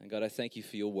God, I thank you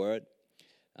for your word.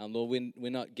 Lord, we're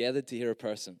not gathered to hear a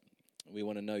person. We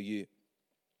want to know you.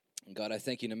 And God, I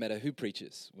thank you no matter who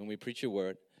preaches. When we preach your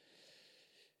word,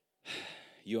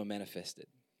 you are manifested.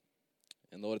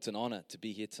 And Lord, it's an honor to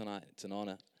be here tonight. It's an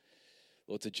honor,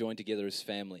 Lord, to join together as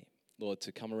family. Lord,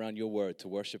 to come around your word, to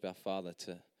worship our Father,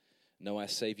 to know our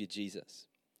Savior Jesus.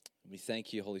 We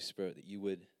thank you, Holy Spirit, that you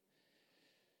would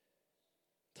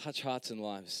touch hearts and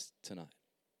lives tonight.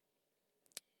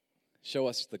 Show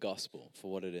us the gospel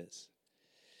for what it is.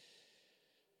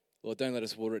 Lord, don't let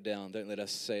us water it down. Don't let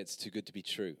us say it's too good to be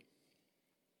true.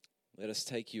 Let us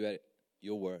take you at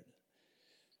your word.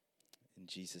 In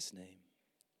Jesus' name,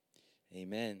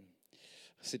 amen.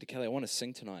 I said to Kelly, I want to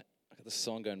sing tonight. I got this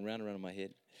song going round and round in my head.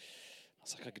 I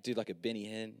was like, I could do like a Benny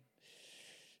Hinn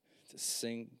to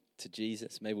sing to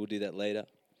Jesus. Maybe we'll do that later.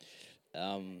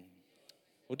 We'll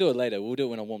do it later. We'll do it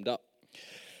when I'm warmed up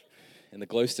and the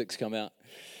glow sticks come out.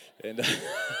 And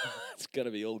it's going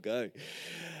to be all go.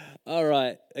 All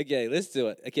right. Okay, let's do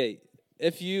it. Okay,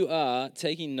 if you are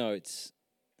taking notes,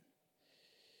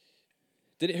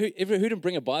 who didn't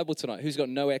bring a Bible tonight? Who's got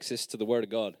no access to the Word of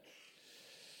God?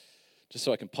 Just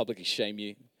so I can publicly shame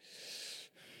you.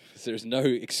 There's no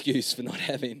excuse for not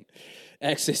having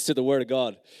access to the Word of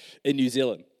God in New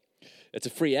Zealand. It's a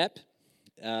free app.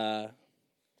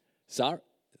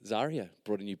 Zaria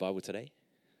brought a new Bible today.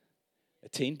 A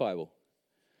teen Bible.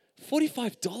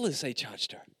 $45 they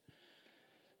charged her.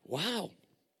 Wow.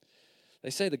 They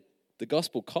say the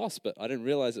gospel costs, but I didn't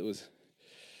realize it was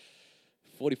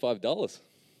 $45.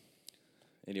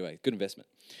 Anyway, good investment.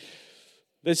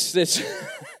 Let's stay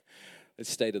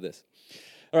to this.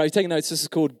 All right, you're taking notes. This is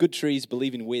called Good Trees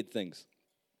Believing Weird Things.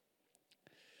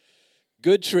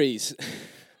 Good trees.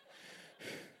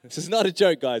 This is not a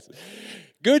joke, guys.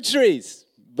 Good trees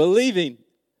believing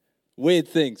weird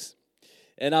things.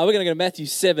 And we're going to go to Matthew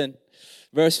 7,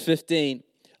 verse 15.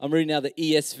 I'm reading now the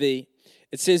ESV.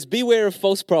 It says, beware of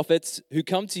false prophets who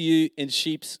come to you in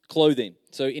sheep's clothing.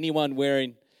 So anyone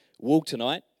wearing wool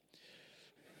tonight,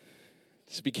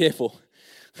 just be careful.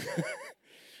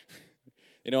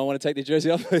 I want to take the jersey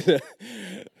off.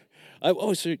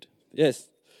 Oh, shoot. Yes.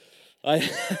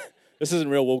 This isn't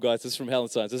real wool, guys. This is from Helen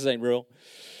Science. This ain't real.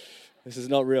 This is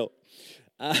not real.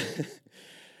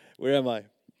 Where am I?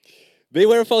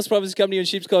 Beware of false prophets who come to you in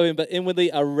sheep's clothing, but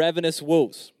inwardly are ravenous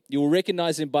wolves. You will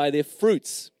recognize them by their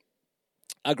fruits.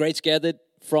 Are grapes gathered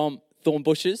from thorn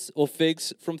bushes or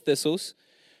figs from thistles?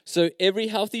 So every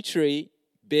healthy tree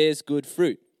bears good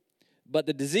fruit, but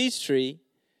the diseased tree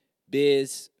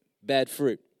bears bad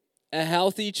fruit. A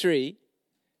healthy tree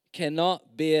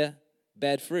cannot bear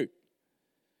bad fruit,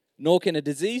 nor can a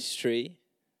diseased tree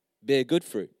bear good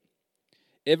fruit.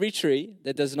 Every tree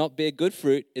that does not bear good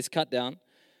fruit is cut down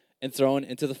and thrown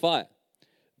into the fire.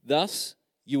 Thus,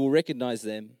 you will recognize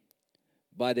them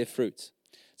by their fruits.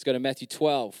 Let's go to Matthew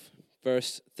 12,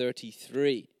 verse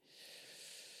 33.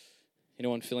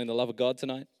 Anyone feeling the love of God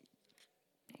tonight?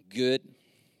 Good.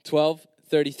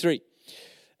 12:33.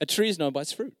 A tree is known by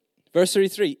its fruit. Verse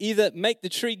 33. Either make the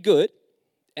tree good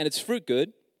and its fruit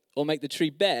good, or make the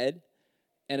tree bad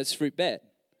and its fruit bad.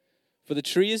 For the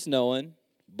tree is known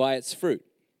by its fruit.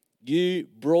 You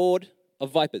brood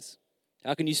of vipers,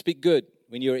 how can you speak good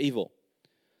when you are evil?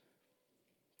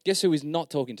 Guess who he's not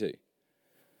talking to?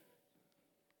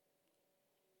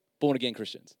 Born-again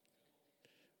Christians.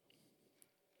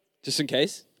 Just in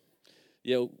case.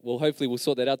 Yeah, well, hopefully we'll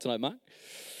sort that out tonight, Mark.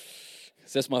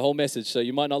 So that's my whole message, so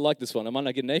you might not like this one. I might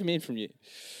not get an amen from you.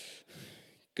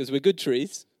 Because we're good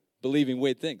trees, believing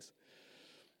weird things.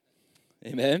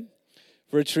 Amen?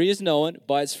 For a tree is known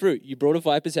by its fruit. You brood of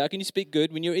vipers, how can you speak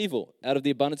good when you're evil? Out of the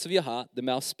abundance of your heart, the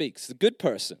mouth speaks. The good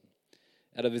person,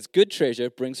 out of his good treasure,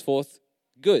 brings forth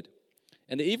good.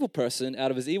 And the evil person,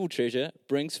 out of his evil treasure,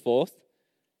 brings forth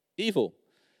evil.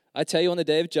 I tell you, on the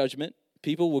day of judgment,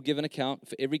 people will give an account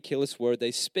for every careless word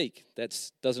they speak. That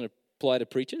doesn't apply to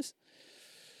preachers.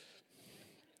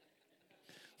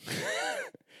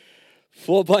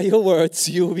 For by your words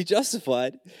you will be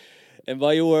justified, and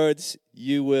by your words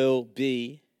you will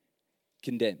be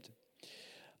condemned.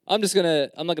 I'm not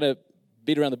gonna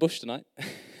beat around the bush tonight.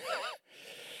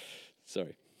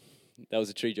 Sorry, that was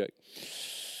a tree joke.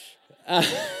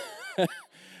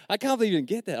 I can't believe you didn't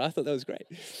get that. I thought that was great.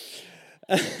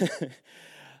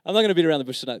 I'm not gonna beat around the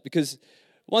bush tonight, because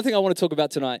one thing I want to talk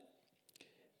about tonight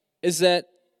is that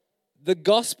the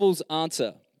gospel's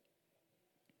answer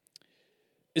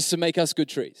is to make us good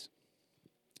trees.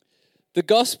 The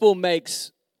gospel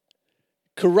makes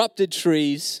corrupted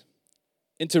trees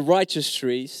into righteous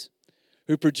trees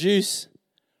who produce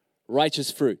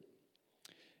righteous fruit.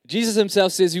 Jesus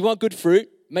himself says, you want good fruit?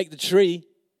 Make the tree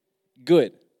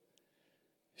good.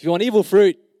 If you want evil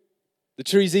fruit, the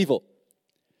tree's evil.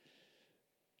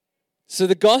 So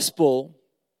the gospel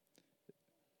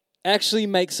actually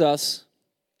makes us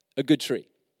a good tree.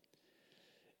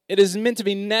 It is meant to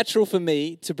be natural for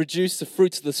me to produce the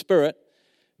fruits of the Spirit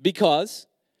because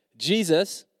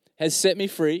Jesus has set me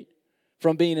free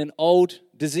from being an old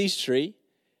diseased tree,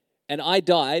 and I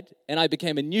died and I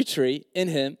became a new tree in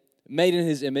him, made in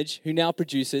his image, who now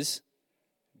produces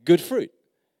good fruit.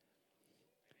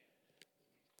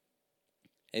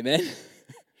 Amen?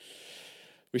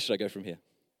 Where should I go from here?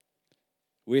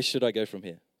 Where should I go from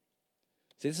here?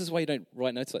 See, this is why you don't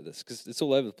write notes like this, because it's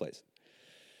all over the place.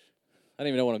 I don't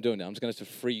even know what I'm doing now. I'm just going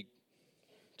to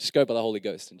just go by the Holy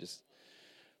Ghost and just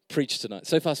preach tonight.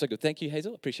 So far, so good. Thank you,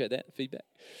 Hazel. Appreciate that feedback.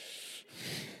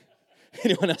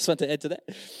 Anyone else want to add to that?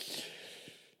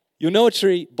 You'll know a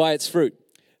tree by its fruit.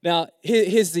 Now,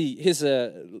 here's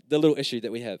the little issue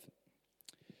that we have.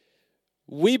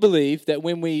 We believe that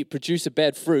when we produce a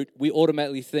bad fruit, we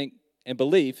automatically think and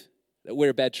believe that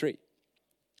we're a bad tree.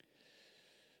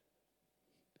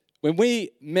 When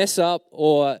we mess up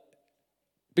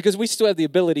because we still have the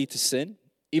ability to sin,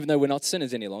 even though we're not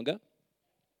sinners any longer.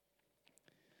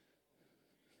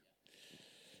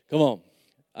 Come on.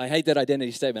 I hate that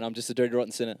identity statement. I'm just a dirty,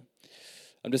 rotten sinner.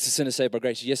 I'm just a sinner saved by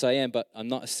grace. Yes, I am, but I'm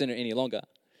not a sinner any longer.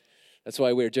 That's why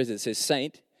I wear a jersey that says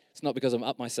saint. It's not because I'm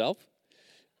up myself.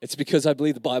 It's because I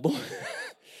believe the Bible.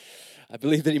 I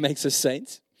believe that he makes us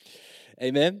saints.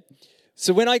 Amen.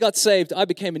 So when I got saved, I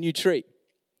became a new tree.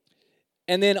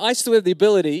 And then I still have the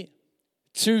ability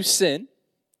to sin,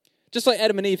 just like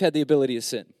Adam and Eve had the ability to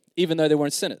sin, even though they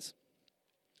weren't sinners.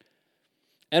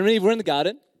 Adam and Eve were in the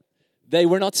garden. They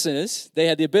were not sinners. They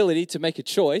had the ability to make a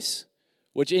choice,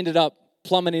 which ended up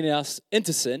plummeting us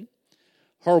into sin.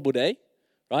 Horrible day,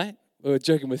 right? We were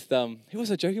joking with, who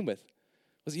was I joking with?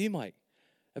 Was it you, Mike?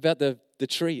 About the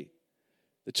tree.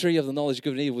 The tree of the knowledge of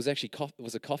good and evil was actually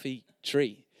was a coffee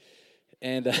tree.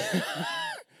 And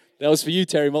that was for you,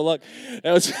 Terry Motlock.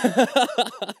 That was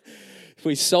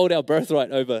we sold our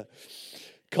birthright over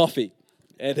coffee.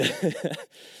 And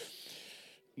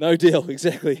no deal,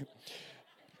 exactly.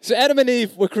 So Adam and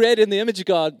Eve were created in the image of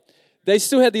God. They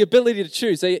still had the ability to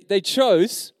choose. They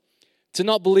chose to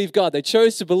not believe God. They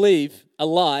chose to believe a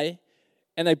lie,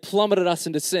 and they plummeted us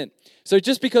into sin. So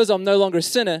just because I'm no longer a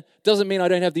sinner doesn't mean I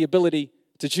don't have the ability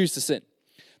to choose to sin.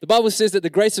 The Bible says that the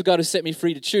grace of God has set me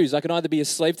free to choose. I can either be a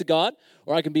slave to God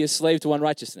or I can be a slave to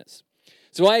unrighteousness.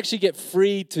 So I actually get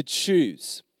free to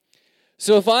choose.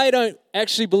 So if I don't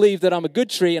actually believe that I'm a good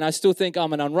tree and I still think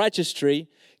I'm an unrighteous tree,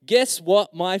 guess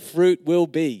what my fruit will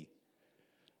be?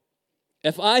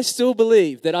 If I still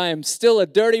believe that I am still a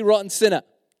dirty, rotten sinner,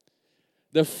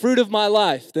 the fruit of my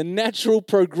life, the natural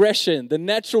progression, the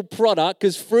natural product,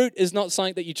 because fruit is not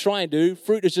something that you try and do.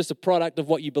 Fruit is just a product of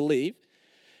what you believe.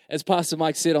 As Pastor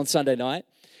Mike said on Sunday night,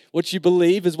 what you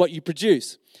believe is what you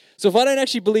produce. So if I don't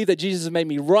actually believe that Jesus has made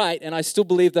me right, and I still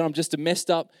believe that I'm just a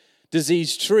messed up,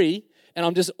 diseased tree, and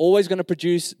I'm just always going to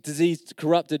produce diseased,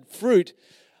 corrupted fruit,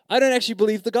 I don't actually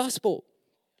believe the gospel.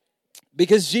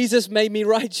 Because Jesus made me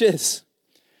righteous.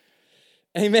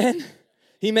 Amen?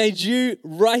 He made you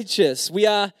righteous. We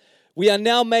are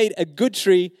now made a good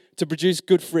tree to produce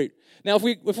good fruit. Now, if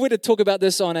we were to talk about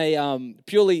this on a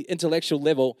purely intellectual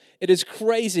level, it is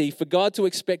crazy for God to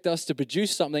expect us to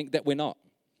produce something that we're not.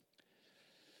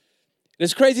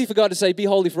 It's crazy for God to say, be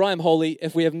holy for I am holy,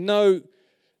 if we have no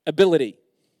ability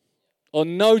or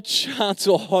no chance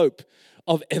or hope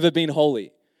of ever being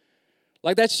holy.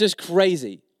 Like, that's just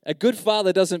crazy. A good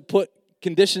father doesn't put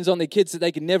conditions on their kids that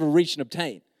they can never reach and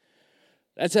obtain.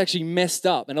 That's actually messed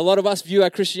up. And a lot of us view our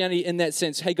Christianity in that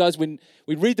sense. Hey, guys, when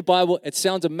we read the Bible, it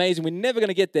sounds amazing. We're never going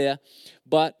to get there.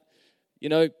 But,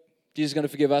 Jesus is going to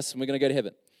forgive us and we're going to go to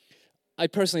heaven. I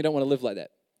personally don't want to live like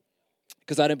that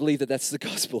because I don't believe that that's the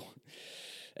gospel.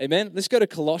 Amen? Let's go to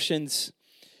Colossians.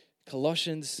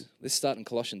 Let's start in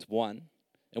Colossians 1.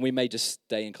 And we may just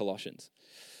stay in Colossians.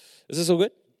 Is this all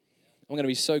good? I'm going to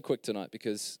be so quick tonight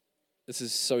because this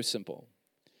is so simple.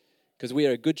 Because we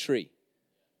are a good tree.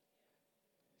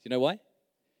 You know why?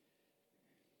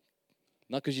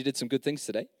 Not because you did some good things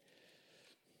today,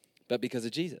 but because of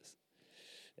Jesus.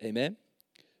 Amen?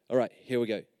 All right, here we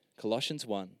go. Colossians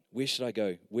 1. Where should I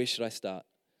go? Where should I start?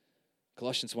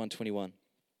 Colossians 1:21.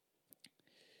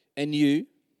 And you,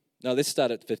 no, let's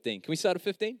start at 15. Can we start at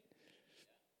 15?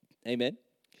 Amen.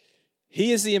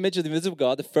 He is the image of the invisible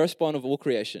God, the firstborn of all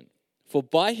creation. For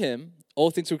by him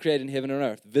all things were created in heaven and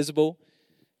earth, visible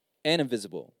and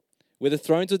invisible. Whether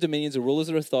thrones or dominions or rulers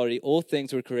or authority, all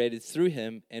things were created through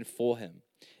him and for him.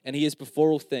 And he is before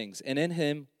all things, and in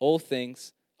him all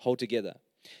things hold together.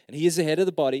 And he is the head of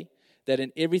the body, that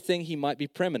in everything he might be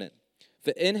preeminent.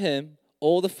 For in him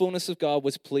all the fullness of God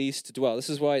was pleased to dwell. This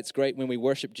is why it's great when we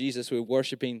worship Jesus, we're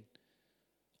worshiping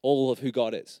all of who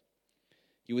God is.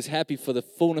 He was happy for the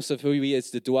fullness of who he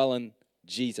is to dwell in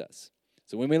Jesus.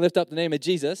 So when we lift up the name of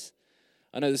Jesus,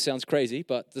 I know this sounds crazy,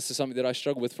 but this is something that I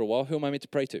struggled with for a while. Who am I meant to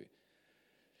pray to?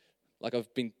 Like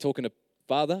I've been talking to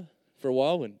Father for a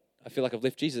while, and I feel like I've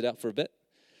left Jesus out for a bit.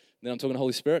 Then I'm talking to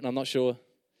Holy Spirit, and I'm not sure.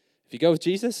 If you go with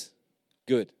Jesus,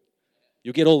 good.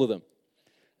 You'll get all of them.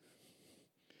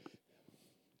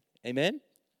 Amen?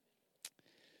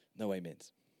 No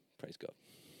amens. Praise God.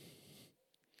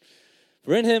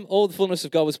 For in him all the fullness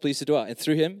of God was pleased to dwell, and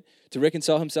through him to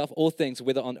reconcile himself all things,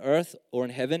 whether on earth or in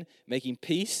heaven, making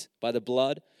peace by the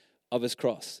blood of his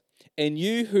cross. And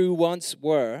you who once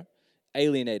were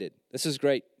alienated. This is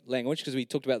great language because we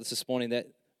talked about this morning, that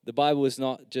the Bible is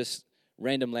not just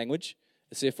random language.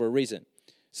 It's there for a reason.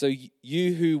 So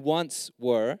you who once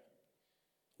were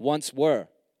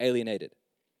alienated.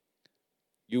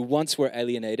 You once were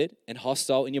alienated and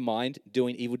hostile in your mind,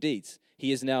 doing evil deeds.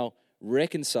 He is now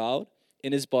reconciled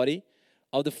in his body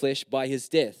of the flesh by his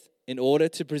death, in order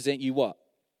to present you what?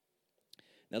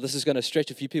 Now this is going to stretch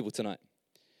a few people tonight.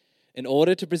 In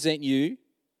order to present you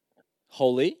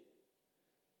holy,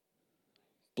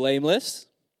 blameless,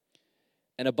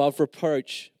 and above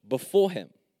reproach before him.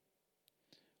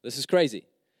 This is crazy,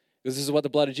 because this is what the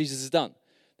blood of Jesus has done.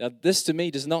 Now this to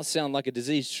me does not sound like a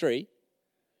diseased tree.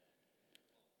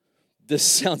 This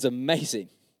sounds amazing.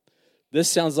 This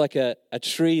sounds like a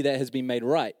tree that has been made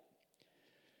right.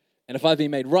 And if I've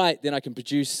been made right, then I can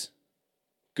produce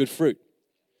good fruit.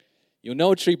 You'll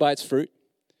know a tree by its fruit.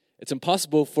 It's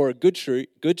impossible for a good tree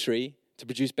to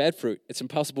produce bad fruit. It's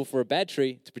impossible for a bad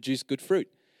tree to produce good fruit.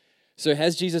 So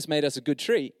has Jesus made us a good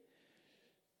tree?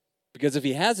 Because if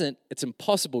he hasn't, it's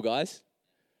impossible, guys,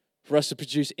 for us to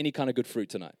produce any kind of good fruit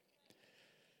tonight.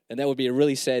 And that would be a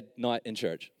really sad night in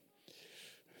church.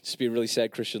 It'd just be a really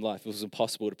sad Christian life. It was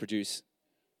impossible to produce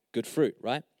good fruit,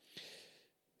 right?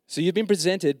 So you've been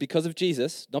presented because of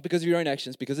Jesus, not because of your own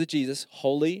actions, because of Jesus,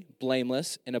 holy,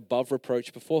 blameless, and above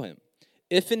reproach before him.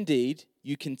 If indeed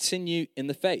you continue in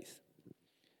the faith,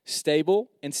 stable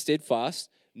and steadfast,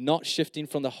 not shifting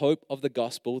from the hope of the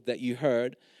gospel that you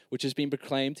heard, which has been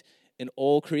proclaimed in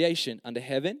all creation under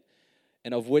heaven,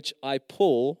 and of which I,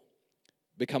 Paul,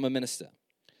 become a minister.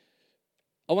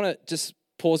 I want to just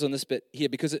pause on this bit here,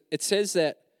 because it says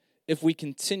that if we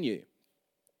continue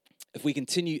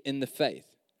in the faith,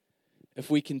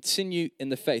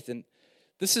 and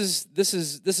this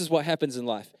is what happens in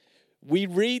life. We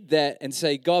read that and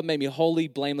say, God made me holy,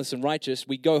 blameless, and righteous.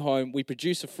 We go home, we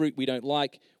produce a fruit we don't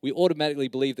like. We automatically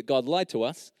believe that God lied to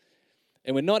us,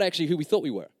 and we're not actually who we thought we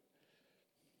were.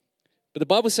 But the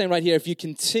Bible's saying right here, if you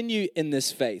continue in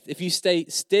this faith, if you stay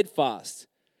steadfast,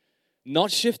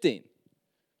 not shifting,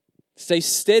 stay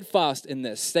steadfast in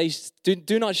this.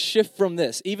 Do not shift from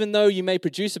this, even though you may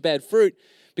produce a bad fruit.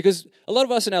 Because a lot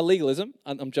of us in our legalism,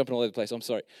 I'm jumping all over the place, I'm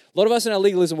sorry. A lot of us in our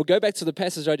legalism will go back to the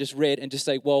passage I just read and just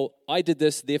say, well, I did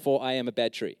this, therefore I am a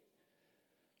bad tree.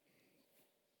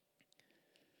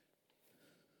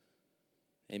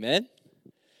 Amen?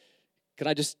 Can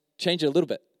I just change it a little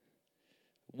bit?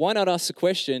 Why not ask the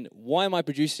question, why am I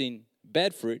producing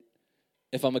bad fruit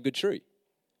if I'm a good tree?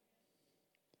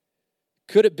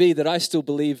 Could it be that I still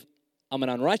believe I'm an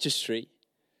unrighteous tree,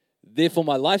 therefore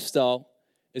my lifestyle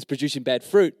is producing bad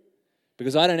fruit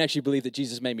because I don't actually believe that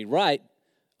Jesus made me right.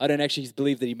 I don't actually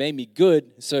believe that he made me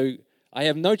good, so I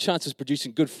have no chance of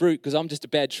producing good fruit because I'm just a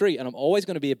bad tree, and I'm always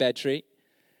going to be a bad tree.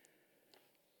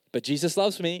 But Jesus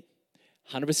loves me.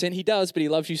 100% he does, but he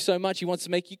loves you so much he wants to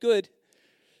make you good,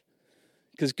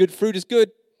 because good fruit is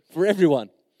good for everyone,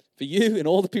 for you and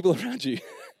all the people around you.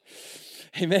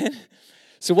 Amen?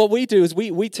 So what we do is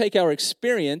we take our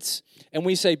experience and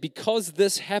we say, because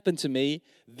this happened to me,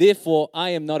 therefore I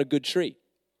am not a good tree.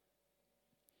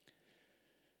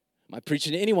 Am I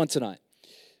preaching to anyone tonight?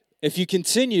 If you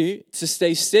continue to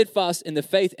stay steadfast in the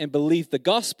faith and believe the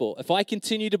gospel, if I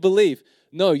continue to believe,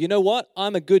 no, you know what?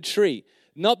 I'm a good tree.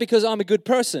 Not because I'm a good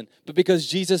person, but because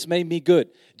Jesus made me good.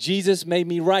 Jesus made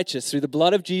me righteous. Through the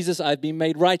blood of Jesus, I've been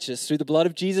made righteous. Through the blood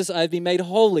of Jesus, I've been made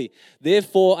holy.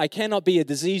 Therefore, I cannot be a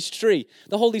diseased tree.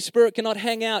 The Holy Spirit cannot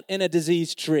hang out in a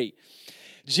diseased tree.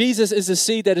 Jesus is the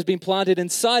seed that has been planted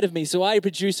inside of me, so I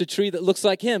produce a tree that looks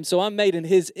like him. So I'm made in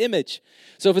his image.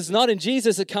 So if it's not in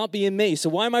Jesus, it can't be in me. So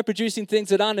why am I producing things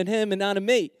that aren't in him and aren't in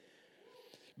me?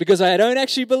 Because I don't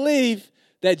actually believe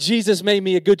that Jesus made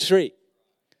me a good tree.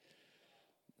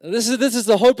 This is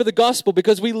the hope of the gospel,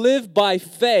 because we live by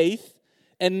faith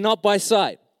and not by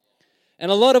sight. And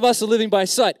a lot of us are living by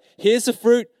sight. Here's the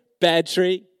fruit, bad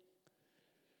tree.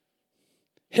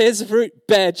 Here's the fruit,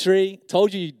 bad tree.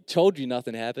 Told you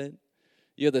nothing happened.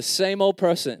 You're the same old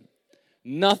person.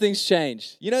 Nothing's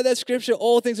changed. You know that scripture,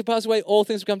 all things have passed away, all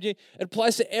things become new. It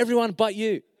applies to everyone but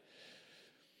you.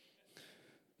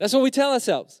 That's what we tell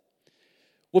ourselves.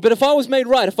 Well, but if I was made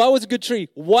right, if I was a good tree,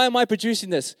 why am I producing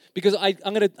this? Because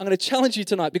I'm going to challenge you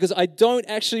tonight, because I don't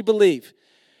actually believe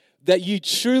that you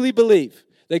truly believe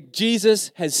that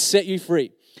Jesus has set you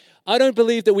free. I don't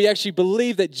believe that we actually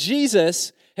believe that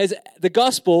Jesus has, the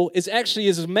gospel is actually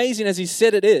as amazing as he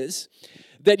said it is,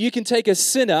 that you can take a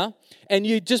sinner and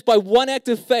you, just by one act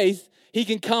of faith, he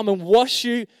can come and wash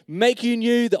you, make you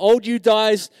new, the old you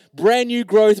dies, brand new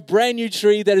growth, brand new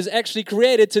tree that is actually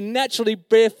created to naturally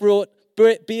bear forth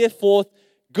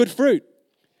good fruit.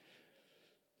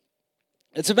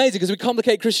 It's amazing because we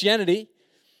complicate Christianity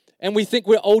and we think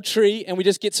we're old tree and we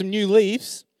just get some new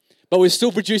leaves, but we're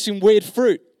still producing weird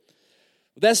fruit.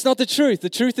 That's not the truth. The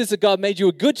truth is that God made you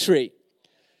a good tree.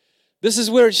 This is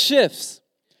where it shifts.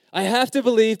 I have to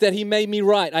believe that he made me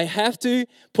right. I have to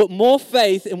put more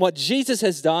faith in what Jesus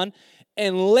has done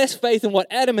and less faith in what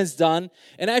Adam has done,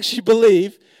 and actually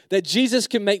believe that Jesus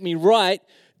can make me right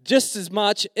just as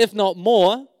much, if not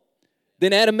more,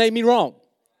 than Adam made me wrong.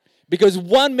 Because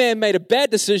one man made a bad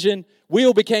decision, we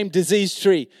all became diseased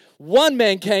tree. One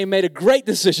man came, made a great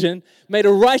decision, made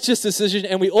a righteous decision,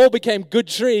 and we all became good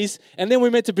trees, and then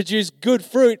we're meant to produce good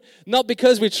fruit, not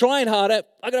because we're trying harder.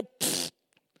 I got to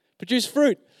produce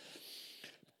fruit.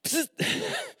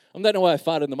 I don't know why I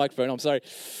farted in the microphone. I'm sorry.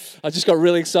 I just got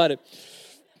really excited.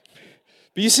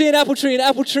 But you see an apple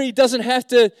tree doesn't have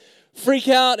to freak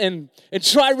out and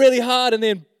try really hard and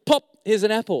then pop, here's an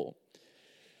apple.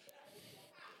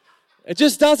 It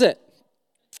just does it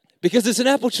because it's an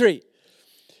apple tree.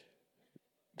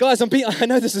 Guys, I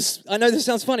know this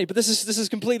sounds funny, but this is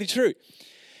completely true.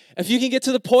 If you can get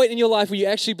to the point in your life where you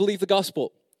actually believe the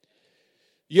gospel,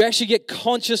 you actually get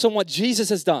conscious on what Jesus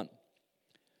has done.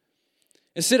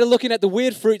 Instead of looking at the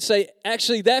weird fruit, say,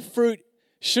 actually, that fruit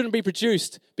shouldn't be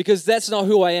produced because that's not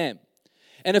who I am.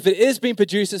 And if it is being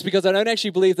produced, it's because I don't actually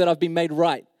believe that I've been made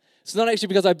right. It's not actually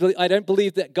because I don't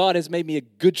believe that God has made me a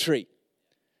good tree.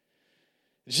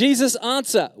 Jesus'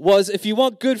 answer was, if you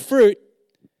want good fruit,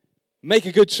 make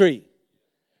a good tree.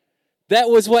 That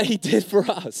was what he did for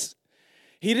us.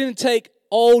 He didn't take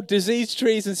old diseased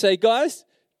trees and say, guys,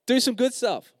 do some good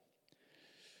stuff.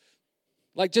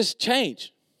 Like, just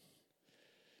change.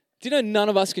 Do you know none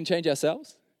of us can change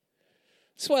ourselves?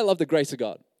 That's why I love the grace of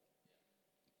God.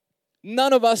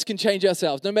 None of us can change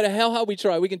ourselves. No matter how hard we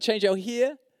try, we can change our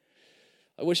hair.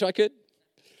 I wish I could.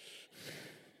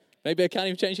 Maybe I can't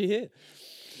even change your hair.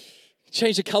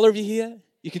 Change the color of your hair.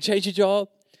 You can change your job.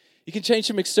 You can change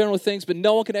some external things, but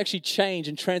no one can actually change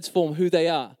and transform who they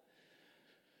are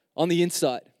on the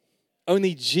inside.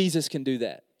 Only Jesus can do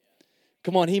that.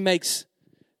 Come on, he makes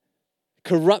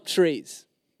corrupt trees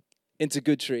into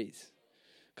good trees.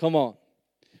 Come on.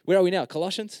 Where are we now?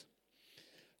 Colossians?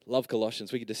 Love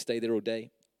Colossians. We could just stay there all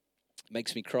day.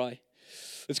 Makes me cry.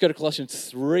 Let's go to Colossians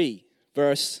 3,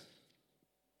 verse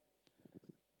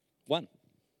 1.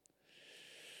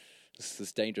 This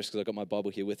is dangerous because I've got my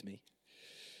Bible here with me.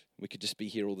 We could just be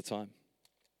here all the time.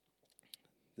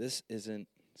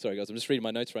 Sorry guys, I'm just reading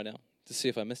my notes right now to see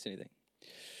if I missed anything.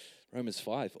 Romans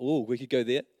 5. Oh, we could go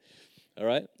there. All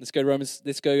right, let's go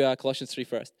Colossians 3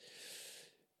 first.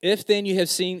 If then you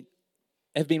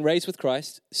have been raised with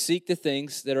Christ, seek the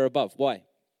things that are above. Why?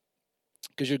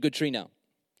 Because you're a good tree now.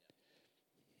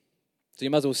 So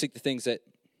you might as well seek the things that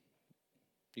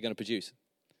you're going to produce.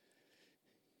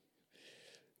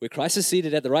 Where Christ is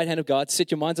seated at the right hand of God, set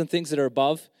your minds on things that are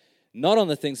above, not on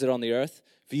the things that are on the earth.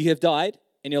 For you have died,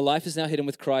 and your life is now hidden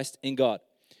with Christ in God.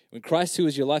 When Christ, who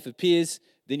is your life, appears,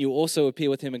 then you also appear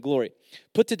with him in glory.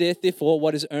 Put to death, therefore,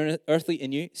 what is earthly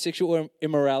in you, sexual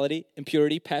immorality,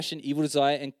 impurity, passion, evil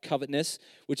desire, and covetousness,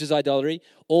 which is idolatry.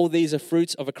 All these are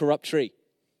fruits of a corrupt tree.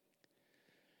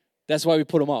 That's why we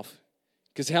put them off.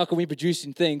 Because how can we produce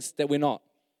in things that we're not?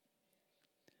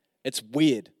 It's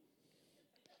weird.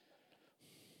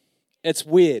 It's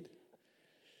weird.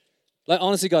 Like,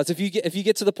 honestly, guys, if you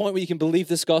get to the point where you can believe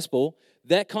this gospel,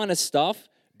 that kind of stuff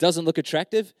doesn't look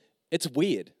attractive. It's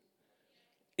weird.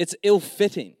 It's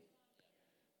ill-fitting.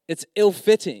 It's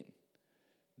ill-fitting.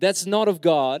 That's not of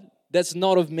God. That's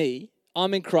not of me.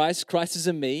 I'm in Christ. Christ is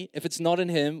in me. If it's not in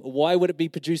him, why would it be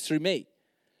produced through me?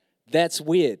 That's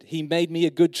weird. He made me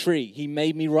a good tree. He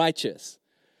made me righteous.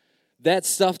 That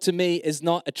stuff to me is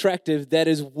not attractive. That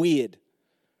is weird.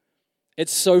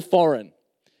 It's so foreign.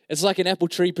 It's like an apple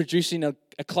tree producing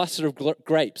a cluster of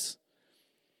grapes.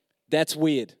 That's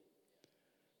weird.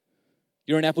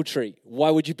 You're an apple tree.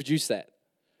 Why would you produce that?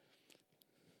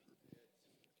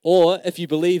 Or if you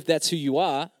believe that's who you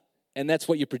are and that's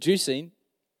what you're producing,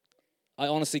 I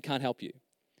honestly can't help you.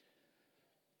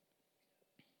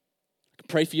 I can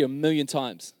pray for you a million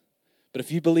times. But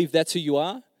if you believe that's who you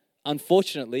are,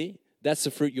 unfortunately, that's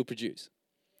the fruit you'll produce.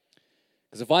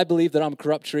 Because if I believe that I'm a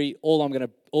corrupt tree, all I'm going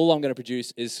to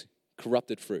produce is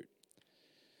corrupted fruit.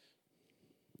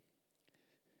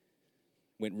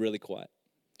 Went really quiet.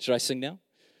 Should I sing now?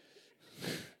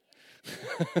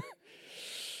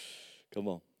 Come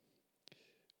on.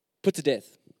 Put to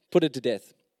death. Put it to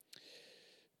death.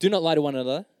 Do not lie to one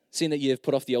another, seeing that you have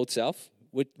put off the old self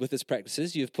with its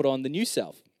practices. You have put on the new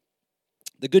self,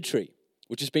 the good tree,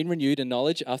 which has been renewed in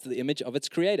knowledge after the image of its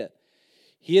creator.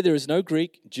 Here there is no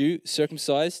Greek, Jew,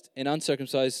 circumcised and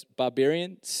uncircumcised,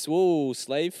 barbarian,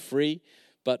 slave, free,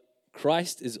 but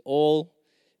Christ is all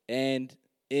and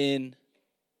in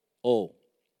all.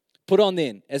 Put on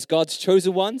then, as God's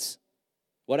chosen ones,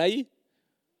 what are you?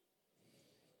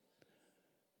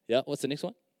 Yeah, what's the next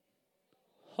one?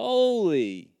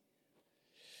 Holy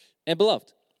and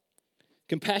beloved.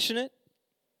 Compassionate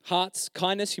hearts,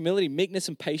 kindness, humility, meekness,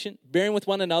 and patience, bearing with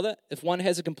one another. If one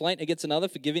has a complaint against another,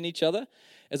 forgiving each other,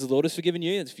 as the Lord has forgiven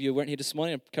you. If you weren't here this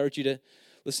morning, I encourage you to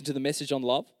listen to the message on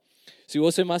love. So you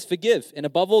also must forgive. And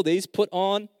above all these, put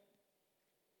on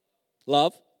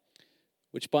love,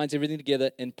 which binds everything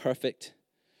together in perfect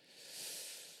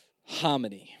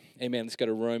harmony. Amen. Let's go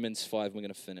to Romans 5. We're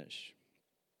going to finish.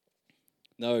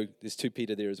 No, there's 2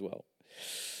 Peter there as well.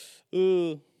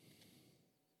 Ooh.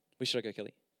 Where should I go,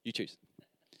 Kelly? You choose.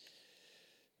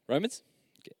 Romans?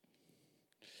 Okay.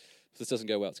 If this doesn't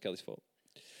go well, it's Kelly's fault.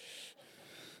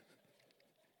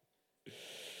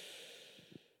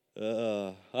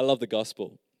 I love the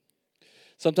gospel.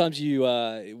 Sometimes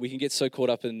we can get so caught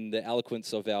up in the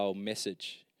eloquence of our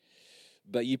message.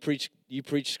 But you preach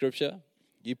scripture,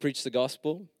 you preach the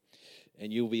gospel,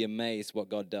 and you'll be amazed what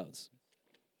God does.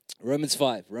 Romans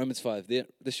 5.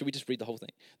 Should we just read the whole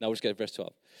thing? No, we'll just go to verse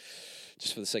 12,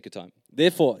 just for the sake of time.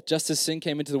 Therefore, just as sin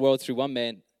came into the world through one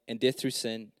man, and death through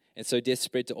sin, and so death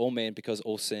spread to all men because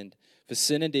all sinned. For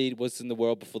sin indeed was in the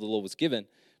world before the law was given,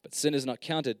 but sin is not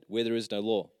counted where there is no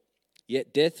law.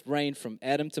 Yet death reigned from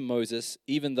Adam to Moses,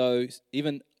 even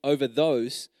over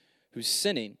those whose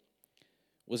sinning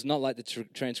was not like the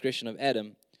transgression of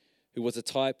Adam, who was a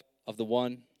type of the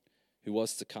one who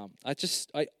was to come.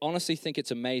 I honestly think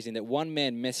it's amazing that one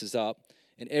man messes up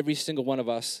and every single one of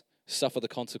us suffer the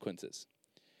consequences.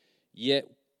 Yet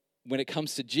when it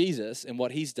comes to Jesus and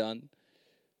what he's done,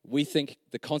 we think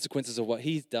the consequences of what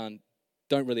he's done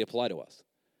don't really apply to us.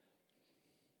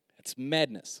 It's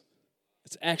madness.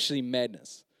 It's actually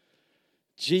madness.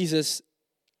 Jesus,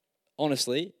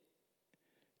 honestly,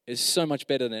 is so much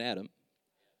better than Adam.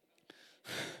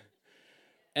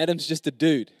 Adam's just a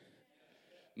dude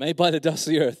made by the dust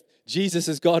of the earth. Jesus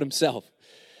is God himself.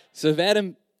 So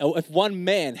if one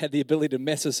man had the ability to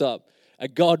mess us up, a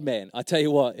God man, I tell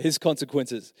you what, his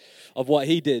consequences of what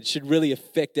he did should really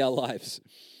affect our lives.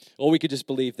 Or we could just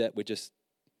believe that we're just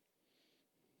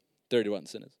dirty, rotten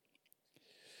sinners.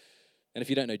 And if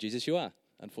you don't know Jesus, you are,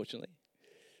 unfortunately.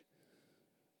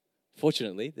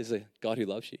 Fortunately, there's a God who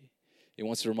loves you. He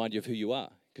wants to remind you of who you are,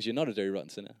 because you're not a dirty, rotten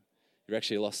sinner. You're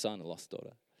actually a lost son, a lost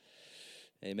daughter.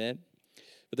 Amen.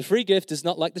 But the free gift is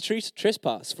not like the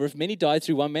trespass. For if many died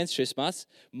through one man's trespass,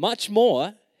 much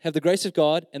more have the grace of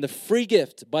God and the free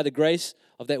gift by the grace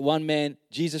of that one man,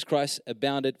 Jesus Christ,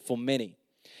 abounded for many.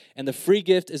 And the free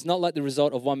gift is not like the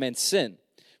result of one man's sin.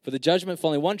 For the judgment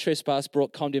following one trespass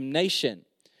brought condemnation.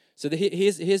 So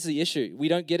here's the issue. We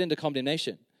don't get into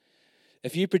condemnation.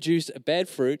 If you produce a bad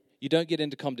fruit, you don't get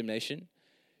into condemnation.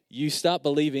 You start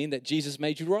believing that Jesus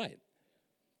made you right.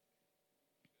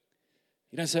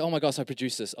 You don't say, oh my gosh, I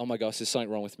produced this. Oh my gosh, there's something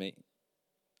wrong with me.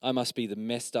 I must be the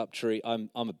messed up tree. I'm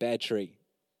a bad tree.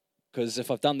 Because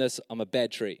if I've done this, I'm a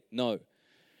bad tree. No.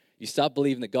 You start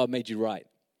believing that God made you right.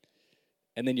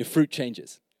 And then your fruit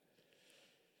changes.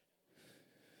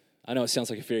 I know it sounds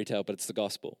like a fairy tale, but it's the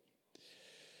gospel.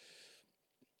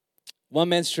 One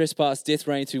man's trespass, death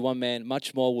reigned through one man.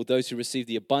 Much more will those who receive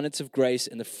the abundance of grace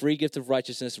and the free gift of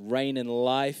righteousness reign in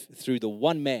life through the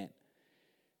one man,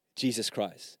 Jesus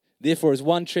Christ. Therefore, as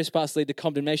one trespass led to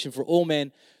condemnation for all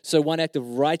men, so one act of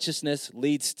righteousness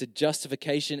leads to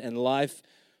justification and life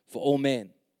for all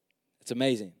men. It's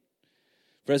amazing.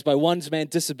 For as by one man's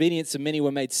disobedience the many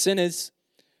were made sinners,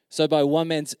 so by one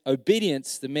man's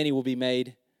obedience the many will be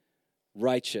made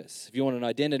righteous. If you want an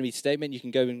identity statement, you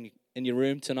can go in your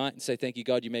room tonight and say, thank you,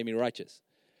 God, you made me righteous.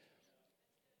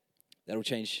 That'll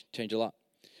change a lot.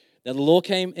 Now the law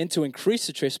came in to increase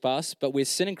the trespass, but where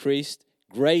sin increased,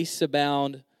 grace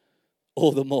abound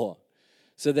all the more.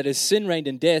 so that as sin reigned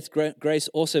in death, grace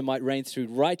also might reign through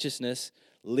righteousness,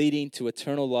 leading to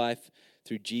eternal life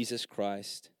through Jesus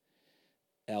Christ,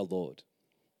 our Lord.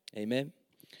 Amen?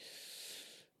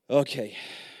 Okay.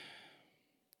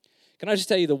 Can I just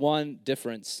tell you the one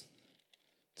difference?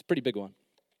 It's a pretty big one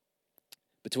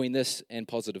between this and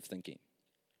positive thinking.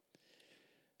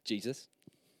 Jesus.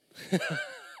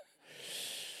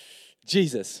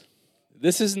 Jesus.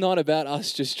 This is not about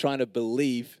us just trying to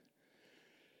believe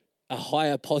a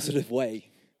higher positive way.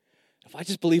 If I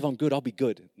just believe I'm good, I'll be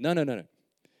good. No. If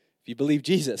you believe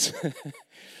Jesus,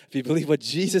 if you believe what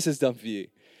Jesus has done for you,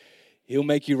 He'll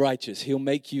make you righteous. He'll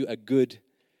make you a good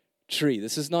tree.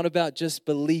 This is not about just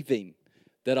believing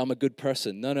that I'm a good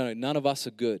person. No. None of us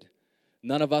are good.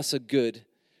 None of us are good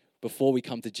before we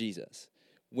come to Jesus.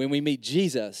 When we meet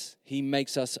Jesus, He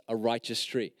makes us a righteous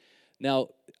tree. Now,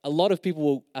 a lot of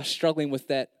people are struggling with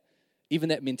that, even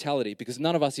that mentality, because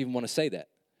none of us even want to say that.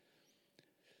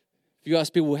 If you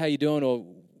ask people, how you doing, or,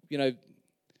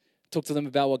 talk to them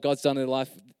about what God's done in their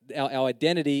life, our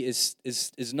identity is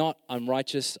not, I'm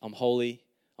righteous, I'm holy,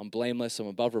 I'm blameless, I'm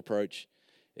above reproach.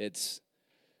 It's,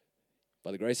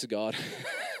 by the grace of God,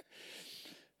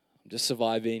 I'm just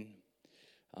surviving.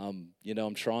 I'm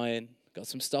trying, got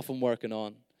some stuff I'm working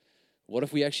on. What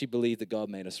if we actually believe that God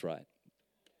made us right?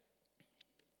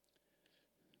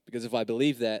 Because if I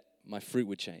believe that, my fruit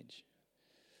would change.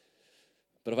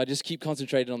 But if I just keep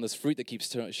concentrating on this fruit that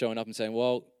keeps showing up and saying,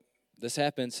 well, this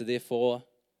happened, so therefore,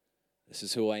 this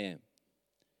is who I am.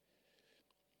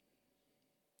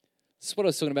 This is what I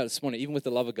was talking about this morning, even with the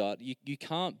love of God. You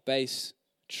can't base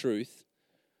truth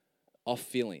off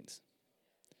feelings.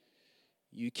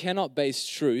 You cannot base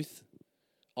truth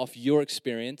off your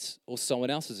experience or someone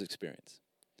else's experience.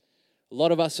 A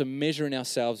lot of us are measuring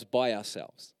ourselves by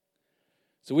ourselves.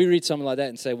 So we read something like that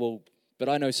and say, well, but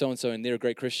I know so-and-so and they're a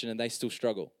great Christian and they still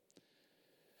struggle.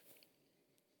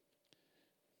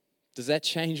 Does that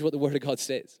change what the Word of God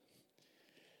says?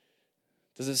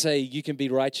 Does it say you can be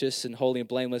righteous and holy and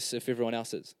blameless if everyone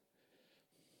else is?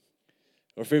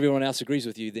 Or if everyone else agrees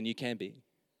with you, then you can be.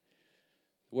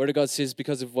 The Word of God says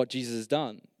because of what Jesus has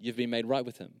done, you've been made right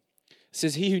with Him. It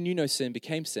says He who knew no sin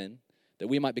became sin, that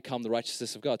we might become the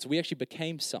righteousness of God. So we actually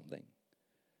became something.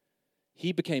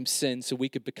 He became sin so we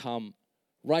could become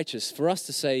righteous. For us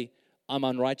to say, I'm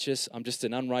unrighteous, I'm just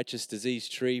an unrighteous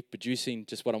diseased tree producing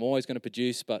just what I'm always going to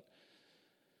produce, but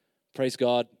praise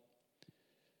God,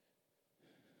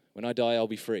 when I die, I'll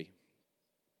be free.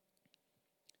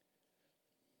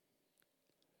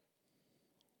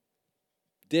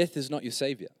 Death is not your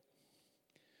savior.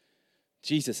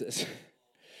 Jesus is.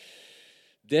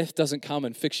 Death doesn't come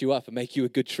and fix you up and make you a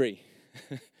good tree.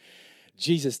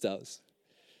 Jesus does.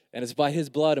 And it's by His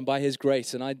blood and by His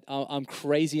grace. And I'm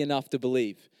crazy enough to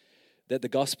believe that the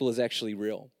gospel is actually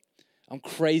real. I'm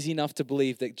crazy enough to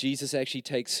believe that Jesus actually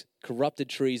takes corrupted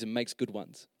trees and makes good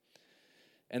ones.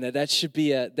 And that should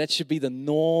be the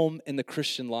norm in the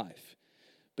Christian life.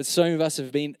 But so many of us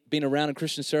have been around in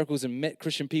Christian circles and met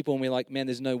Christian people, and we're like, man,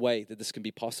 there's no way that this can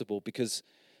be possible because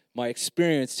my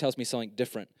experience tells me something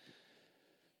different.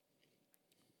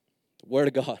 The Word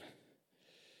of God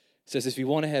says if you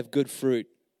want to have good fruit,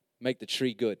 make the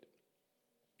tree good.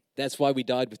 That's why we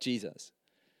died with Jesus.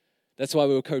 That's why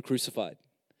we were co-crucified.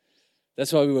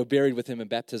 That's why we were buried with Him in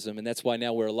baptism, and that's why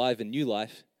now we're alive in new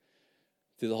life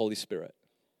through the Holy Spirit.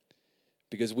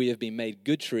 Because we have been made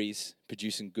good trees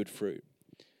producing good fruit.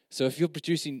 So if you're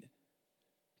producing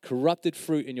corrupted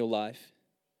fruit in your life,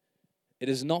 it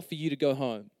is not for you to go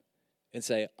home and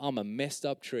say, I'm a messed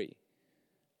up tree.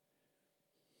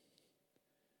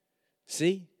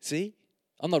 See?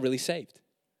 I'm not really saved.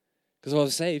 Because if I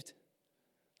was saved,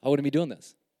 I wouldn't be doing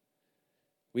this.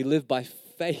 We live by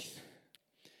faith.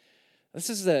 This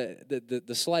is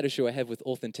the slight issue I have with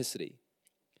authenticity.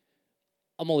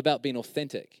 I'm all about being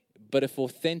authentic. But if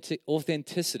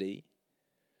authenticity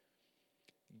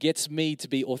gets me to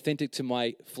be authentic to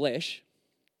my flesh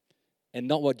and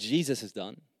not what Jesus has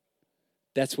done,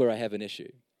 that's where I have an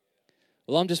issue.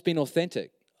 Well, I'm just being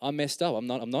authentic. I'm messed up. I'm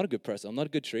not a good person. I'm not a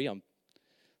good tree.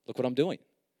 Look what I'm doing.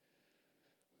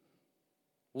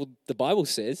 Well, the Bible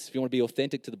says, if you want to be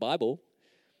authentic to the Bible,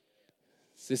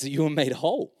 it says that you were made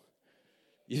whole.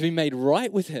 You've been made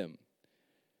right with Him.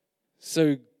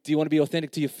 So do you want to be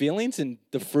authentic to your feelings and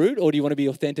the fruit, or do you want to be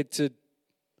authentic to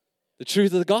the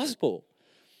truth of the gospel?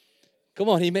 Come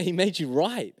on, He made you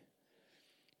right.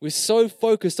 We're so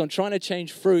focused on trying to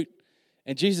change fruit,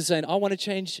 and Jesus is saying, I want to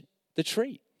change the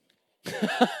tree.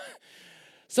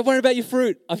 Stop worrying about your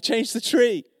fruit. I've changed the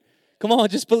tree. Come on,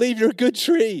 just believe you're a good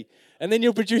tree. And then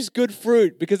you'll produce good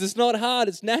fruit because it's not hard,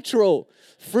 it's natural.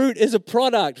 Fruit is a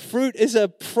product. Fruit is a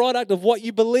product of what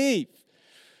you believe.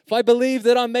 If I believe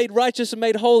that I'm made righteous and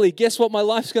made holy, guess what my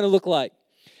life's going to look like?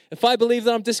 If I believe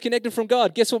that I'm disconnected from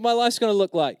God, guess what my life's going to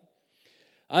look like?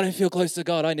 I don't feel close to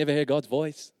God. I never hear God's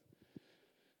voice.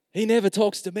 He never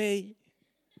talks to me.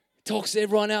 He talks to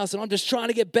everyone else, and I'm just trying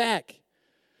to get back.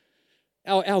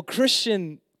 Our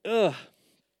Christian,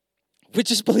 we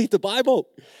just believe the Bible.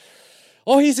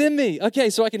 Oh, he's in me.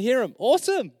 Okay, so I can hear him.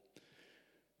 Awesome.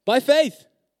 By faith.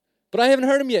 But I haven't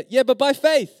heard him yet. Yeah, but by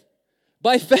faith.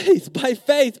 By faith, by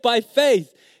faith, by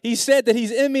faith. He said that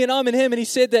he's in me and I'm in him. And he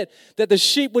said that the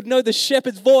sheep would know the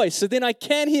shepherd's voice. So then I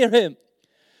can hear him.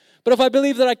 But if I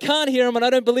believe that I can't hear him and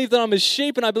I don't believe that I'm his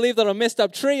sheep and I believe that I'm a messed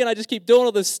up tree and I just keep doing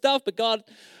all this stuff, but God,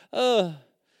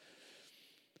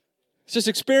 it's just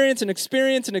experience and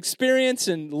experience and experience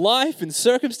and life and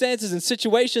circumstances and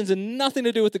situations and nothing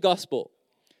to do with the gospel.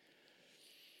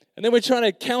 And then we're trying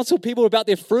to counsel people about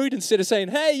their fruit instead of saying,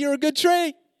 hey, you're a good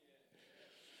tree.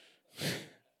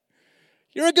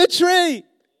 You're a good tree.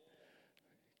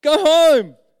 Go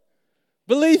home.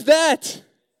 Believe that.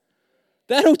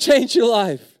 That'll change your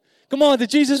life. Come on, did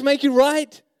Jesus make you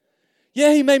right?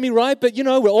 Yeah, he made me right, but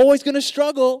we're always going to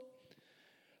struggle.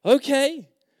 Okay.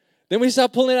 Then we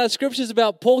start pulling out scriptures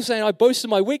about Paul saying, I boast in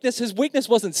my weakness. His weakness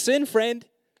wasn't sin, friend.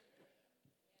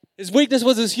 His weakness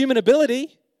was his human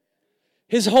ability.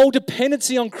 His whole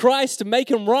dependency on Christ to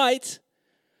make him right.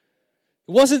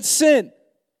 It wasn't sin.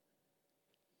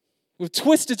 We've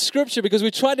twisted scripture because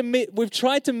we've tried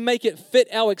to make it fit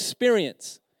our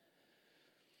experience.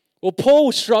 Well,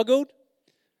 Paul struggled.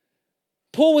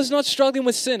 Paul was not struggling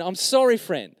with sin. I'm sorry,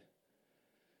 friend.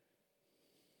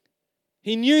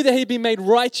 He knew that he'd been made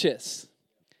righteous.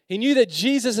 He knew that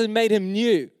Jesus had made him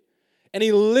new. And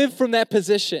he lived from that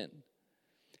position.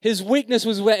 His weakness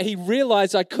was where he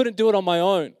realized I couldn't do it on my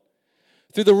own.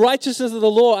 Through the righteousness of the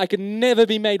law, I could never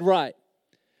be made right.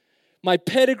 My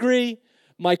pedigree,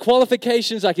 my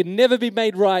qualifications, I could never be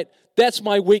made right. That's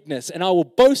my weakness. And I will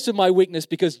boast of my weakness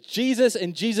because Jesus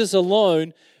and Jesus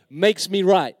alone makes me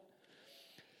right.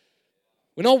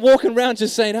 We're not walking around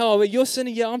just saying, oh, you're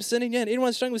sinning, yeah, I'm sinning, yeah. And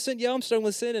everyone's struggling with sin, yeah, I'm struggling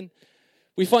with sin. And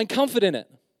we find comfort in it.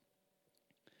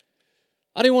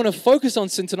 I don't want to focus on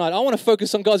sin tonight. I want to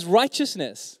focus on God's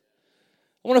righteousness.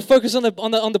 I want to focus on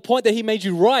the point that he made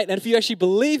you right. And if you actually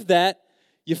believe that,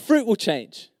 your fruit will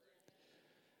change.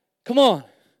 Come on.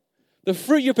 The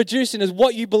fruit you're producing is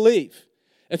what you believe.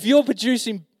 If you're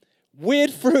producing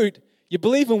weird fruit, you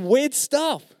believe in weird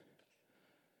stuff.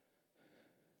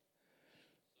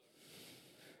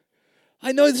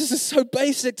 I know this is so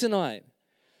basic tonight.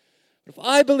 But if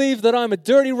I believe that I'm a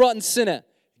dirty, rotten sinner,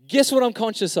 guess what I'm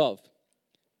conscious of?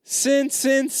 Sin,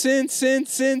 sin, sin, sin,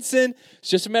 sin, sin. It's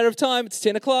just a matter of time. It's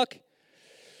 10 o'clock.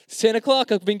 It's 10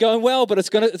 o'clock. I've been going well, but it's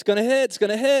gonna hit. It's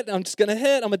gonna hit. I'm just gonna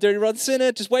hit. I'm a dirty, rotten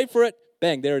sinner. Just wait for it.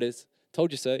 Bang, there it is.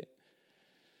 Told you so.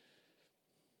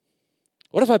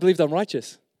 What if I believed I'm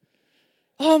righteous?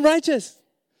 Oh, I'm righteous.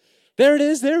 There it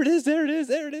is. There it is. There it is.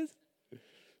 There it is.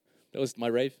 That was my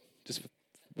rave, just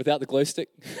without the glow stick.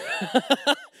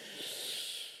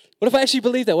 What if I actually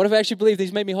believed that? What if I actually believed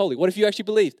he's made me holy? What if you actually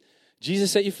believed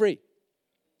Jesus set you free?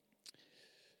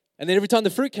 And then every time the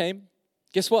fruit came,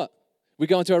 guess what? We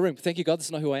go into our room. Thank you, God, this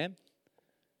is not who I am.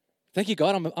 Thank you,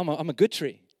 God, I'm a good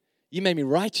tree. You made me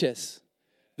righteous.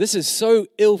 This is so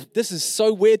ill. This is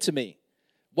so weird to me.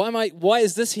 Why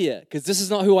is this here? Because this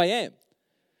is not who I am.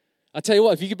 I tell you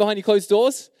what, if you get behind your closed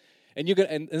doors and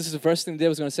and this is the first thing the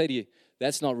devil's going to say to you,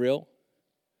 that's not real.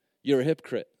 You're a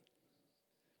hypocrite.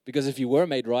 Because if you were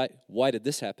made right, why did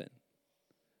this happen?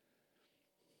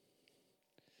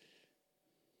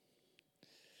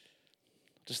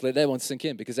 Just let that one sink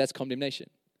in because that's condemnation.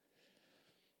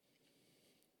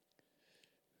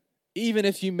 Even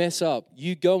if you mess up,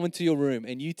 you go into your room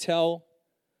and you tell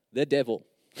the devil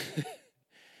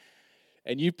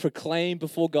and you proclaim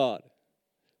before God,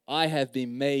 I have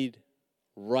been made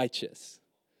righteous.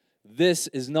 This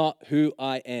is not who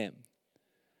I am.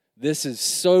 This is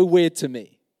so weird to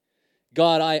me.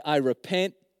 God, I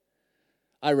repent.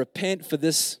 I repent for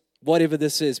this, whatever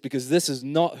this is, because this is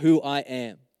not who I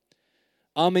am.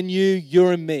 I'm in you,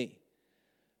 you're in me.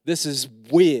 This is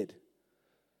weird.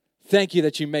 Thank you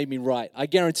that you made me right. I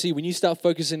guarantee when you start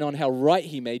focusing on how right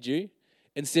he made you,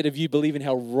 instead of you believing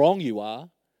how wrong you are,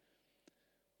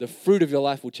 the fruit of your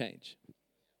life will change.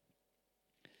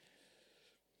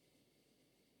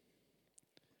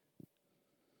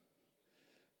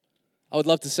 I would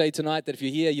love to say tonight that if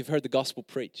you're here, you've heard the gospel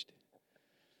preached.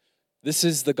 This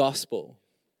is the gospel.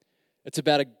 It's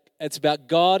about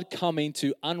God coming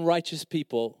to unrighteous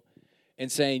people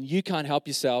and saying, you can't help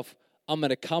yourself. I'm going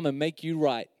to come and make you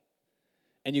right.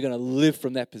 And you're going to live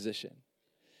from that position.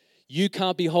 You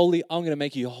can't be holy. I'm going to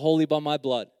make you holy by my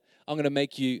blood. I'm going to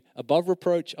make you above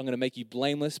reproach. I'm going to make you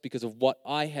blameless because of what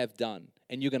I have done.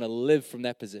 And you're going to live from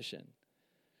that position.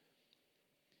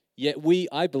 Yet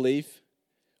I believe,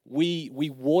 we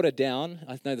water down,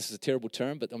 I know this is a terrible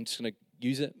term, but I'm just going to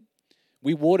use it.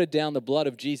 We water down the blood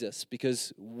of Jesus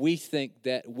because we think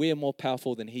that we're more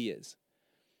powerful than he is.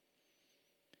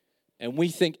 And we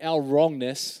think our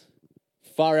wrongness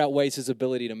far outweighs his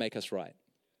ability to make us right.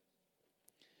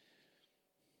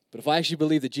 But if I actually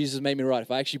believe that Jesus made me right,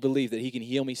 if I actually believe that he can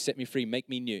heal me, set me free, make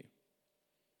me new,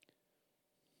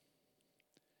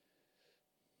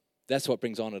 that's what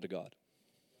brings honor to God.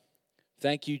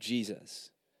 Thank you,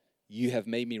 Jesus. You have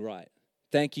made me right.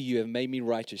 Thank you, you have made me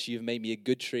righteous. You have made me a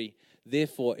good tree.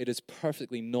 Therefore, it is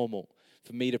perfectly normal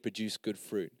for me to produce good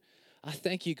fruit. I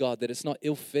thank you, God, that it's not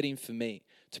ill-fitting for me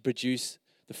to produce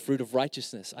the fruit of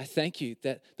righteousness. I thank you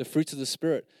that the fruits of the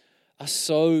Spirit are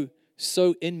so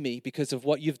in me because of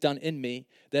what you've done in me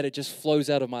that it just flows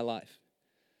out of my life.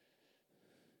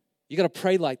 You got to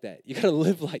pray like that. You got to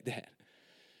live like that.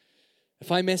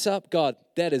 If I mess up, God,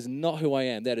 that is not who I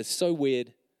am. That is so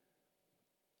weird.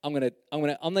 I'm not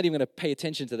even gonna pay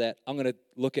attention to that. I'm gonna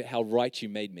look at how right you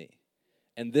made me.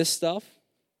 And this stuff,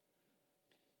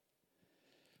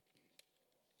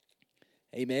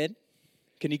 amen.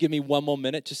 Can you give me one more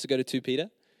minute just to go to 2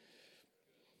 Peter?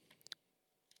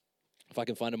 If I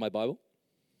can find it in my Bible.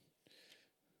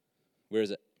 Where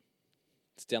is it?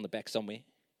 It's down the back somewhere.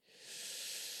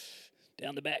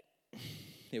 Down the back.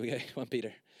 Here we go, 1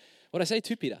 Peter. What did I say?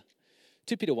 2 Peter.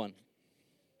 2 Peter 1.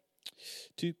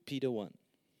 2 Peter 1.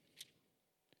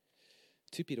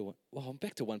 2 Peter 1. Well, I'm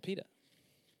back to 1 Peter.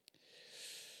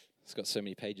 It's got so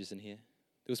many pages in here.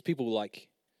 There was people like,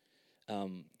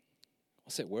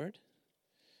 what's that word?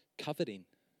 Coveting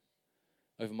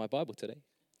over my Bible today.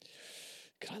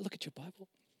 Can I look at your Bible?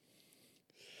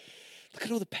 Look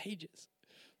at all the pages.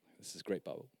 This is a great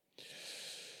Bible.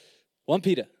 1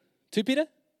 Peter. 2 Peter?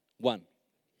 1.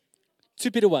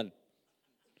 2 Peter 1.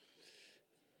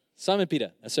 Simon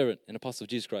Peter, a servant and apostle of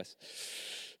Jesus Christ.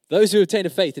 Those who obtain a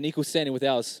faith in equal standing with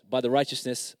ours by the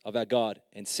righteousness of our God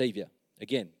and Savior.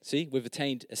 Again, see, we've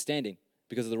attained a standing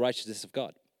because of the righteousness of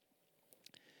God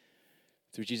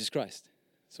through Jesus Christ.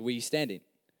 So we're standing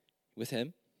with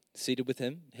him, seated with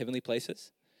him in heavenly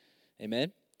places.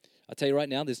 Amen. I'll tell you right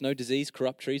now, there's no disease,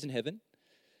 corrupt trees in heaven.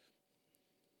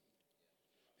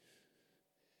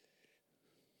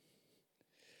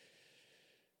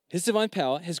 His divine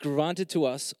power has granted to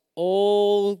us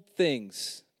all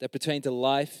things that pertain to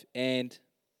life and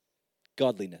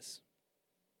godliness.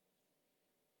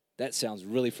 That sounds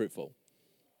really fruitful.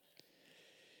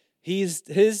 His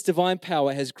divine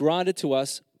power has granted to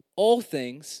us all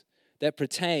things that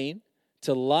pertain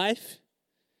to life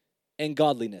and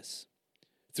godliness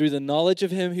through the knowledge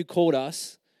of him who called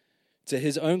us to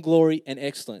his own glory and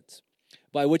excellence,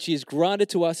 by which he has granted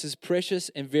to us his precious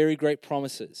and very great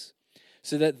promises,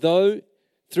 so that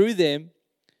through them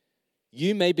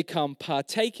you may become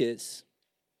partakers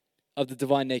of the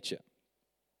divine nature.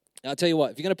 Now, I'll tell you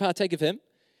what, if you're going to partake of him,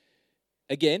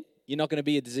 again, you're not going to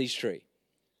be a diseased tree.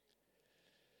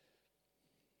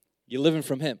 You're living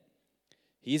from him.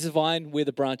 He's the vine, we're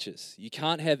the branches. You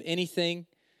can't have anything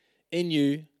in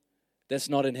you that's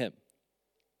not in him.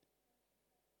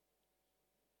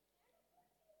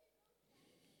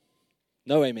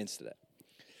 No amens to that.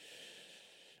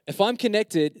 If I'm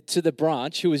connected to the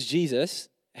branch, who is Jesus,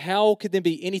 how could there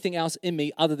be anything else in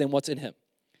me other than what's in him?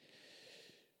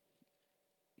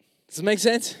 Does it make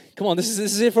sense? Come on, this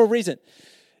is it for a reason.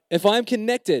 If I'm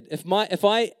connected, if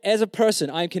I as a person,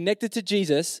 I am connected to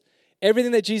Jesus,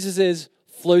 everything that Jesus is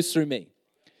flows through me.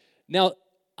 Now,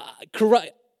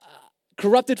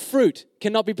 corrupted fruit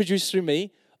cannot be produced through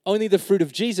me, only the fruit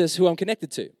of Jesus who I'm connected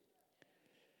to.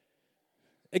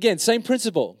 Again, same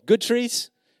principle. Good trees,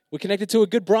 we're connected to a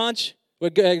good branch,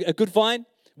 we're a good vine.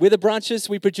 We're the branches,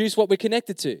 we produce what we're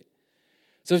connected to.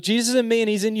 So if Jesus is in me and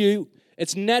he's in you,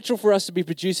 it's natural for us to be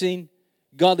producing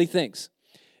godly things.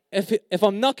 If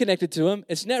I'm not connected to him,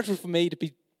 it's natural for me to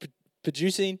be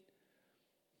producing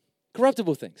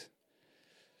corruptible things.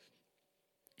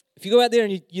 If you go out there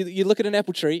and you look at an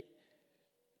apple tree,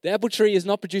 the apple tree is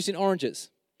not producing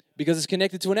oranges because it's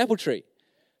connected to an apple tree.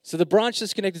 So the branch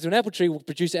that's connected to an apple tree will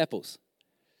produce apples.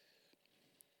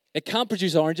 It can't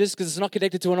produce oranges because it's not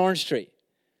connected to an orange tree.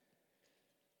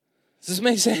 Does this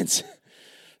make sense?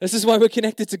 This is why we're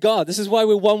connected to God. This is why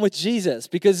we're one with Jesus,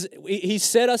 because he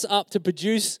set us up to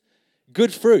produce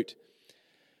good fruit.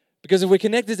 Because if we're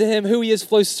connected to him, who he is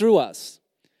flows through us.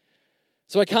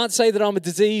 So I can't say that I'm a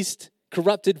diseased,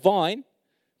 corrupted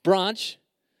branch,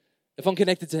 if I'm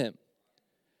connected to him?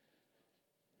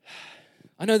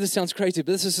 I know this sounds crazy,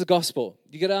 but this is the gospel.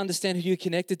 You got to understand who you're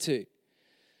connected to.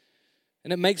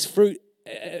 And it makes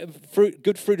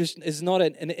good fruit is not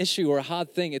an issue or a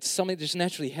hard thing. It's something that just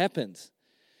naturally happens.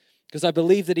 Because I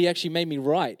believe that he actually made me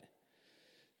right.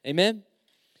 Amen?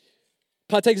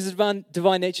 Partakers of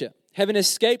divine nature, having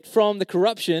escaped from the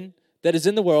corruption that is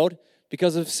in the world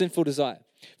because of sinful desire.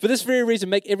 For this very reason,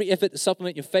 make every effort to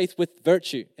supplement your faith with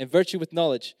virtue, and virtue with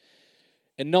knowledge,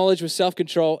 and knowledge with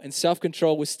self-control, and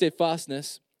self-control with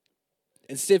steadfastness,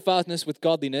 and steadfastness with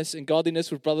godliness, and godliness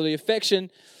with brotherly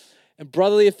affection, and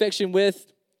brotherly affection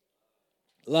with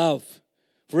love.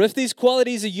 For if these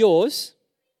qualities are yours,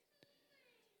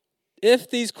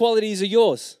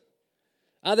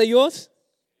 are they yours?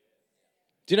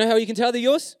 Do you know how you can tell they're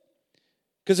yours?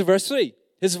 Because of verse 3.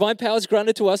 His divine power has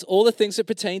granted to us all the things that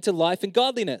pertain to life and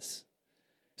godliness.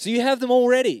 So you have them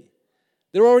already.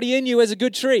 They're already in you as a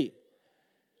good tree.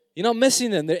 You're not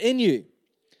missing them. They're in you.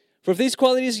 For if these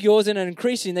qualities are yours and are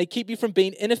increasing, they keep you from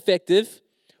being ineffective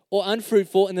or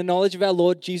unfruitful in the knowledge of our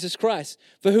Lord Jesus Christ.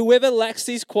 For whoever lacks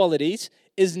these qualities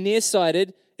is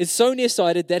so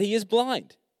nearsighted that he is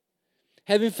blind,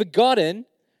 having forgotten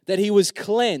that he was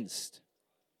cleansed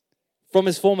from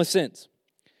his former sins.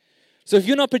 So if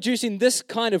you're not producing this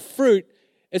kind of fruit,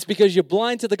 it's because you're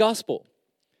blind to the gospel,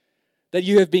 that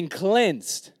you have been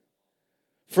cleansed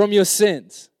from your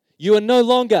sins. You are no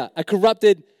longer a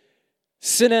corrupted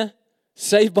sinner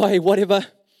saved by whatever.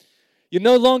 You're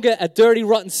no longer a dirty,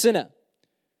 rotten sinner.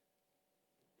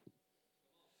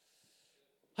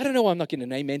 I don't know why I'm not getting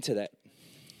an amen to that.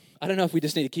 I don't know if we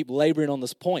just need to keep laboring on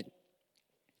this point.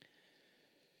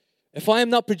 If I am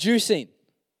not producing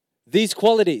these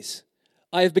qualities,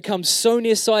 I have become so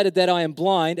nearsighted that I am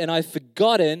blind, and I've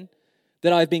forgotten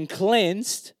that I've been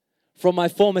cleansed from my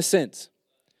former sins.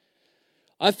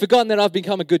 I've forgotten that I've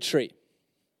become a good tree.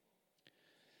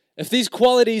 If these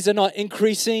qualities are not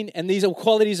increasing and these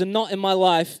qualities are not in my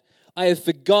life, I have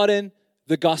forgotten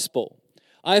the gospel.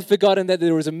 I have forgotten that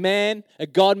there was a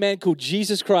God-man called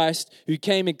Jesus Christ, who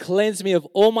came and cleansed me of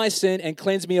all my sin and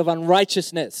cleansed me of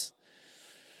unrighteousness.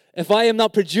 If I am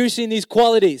not producing these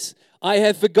qualities, I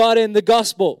have forgotten the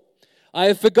gospel. I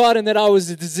have forgotten that I was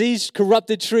a diseased,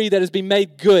 corrupted tree that has been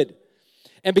made good.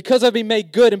 And because I've been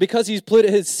made good, and because he's put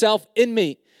himself in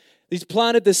me, he's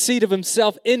planted the seed of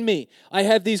himself in me, I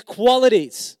have these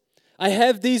qualities. I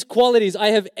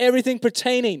have everything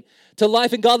pertaining to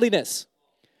life and godliness.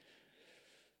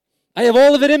 I have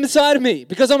all of it inside of me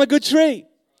because I'm a good tree.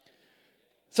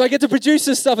 So I get to produce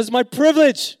this stuff. It's my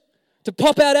privilege to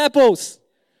pop out apples.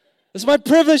 It's my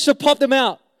privilege to pop them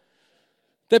out.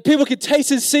 That people can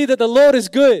taste and see that the Lord is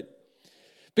good.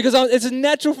 Because it's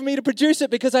natural for me to produce it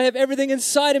because I have everything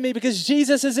inside of me because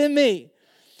Jesus is in me.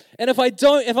 And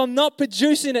if I'm not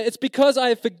producing it, it's because I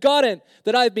have forgotten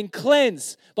that I have been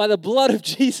cleansed by the blood of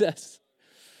Jesus.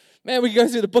 Man, we can go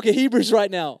through the book of Hebrews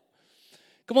right now.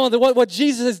 Come on, what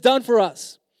Jesus has done for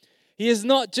us. We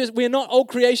are not old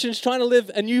creations trying to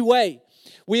live a new way.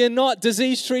 We are not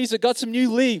diseased trees that got some new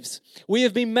leaves. We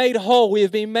have been made whole. We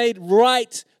have been made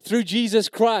right through Jesus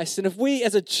Christ. And if we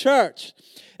as a church,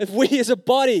 if we as a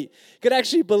body could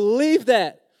actually believe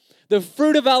that, the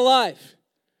fruit of our life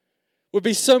would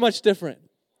be so much different.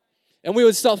 And we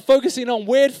would start focusing on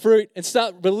weird fruit and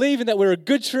start believing that we're a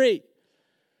good tree.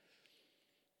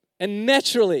 And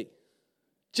naturally,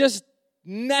 just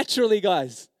naturally,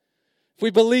 guys, if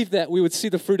we believe that, we would see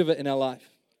the fruit of it in our life.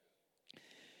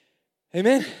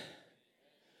 Amen?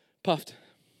 Puffed.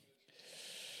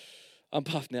 I'm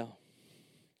puffed now.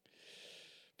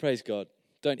 Praise God.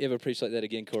 Don't ever preach like that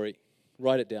again, Corey.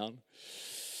 Write it down.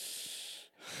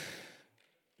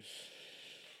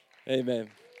 Amen.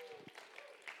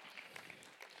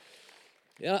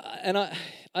 Yeah, and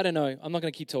I don't know. I'm not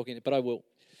going to keep talking, but I will.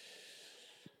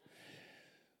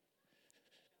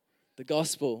 The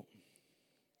gospel.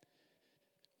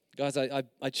 Guys,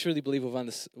 I truly believe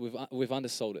we've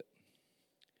undersold it.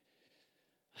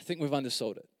 I think we've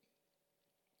undersold it.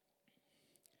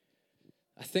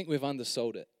 I think we've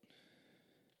undersold it.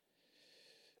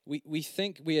 We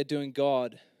think we are doing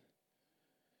God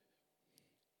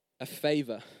a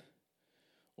favor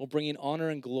or bringing honor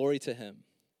and glory to Him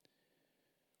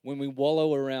when we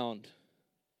wallow around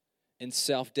in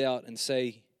self-doubt and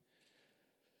say,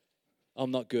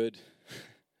 I'm not good.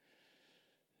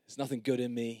 There's nothing good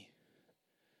in me.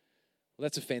 Well,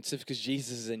 that's offensive because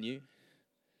Jesus is in you.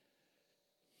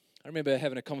 I remember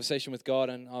having a conversation with God,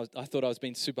 and I thought I was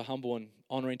being super humble and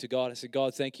honoring to God. I said,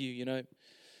 God, thank you.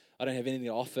 I don't have anything to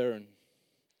offer,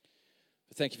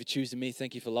 but thank you for choosing me.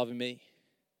 Thank you for loving me.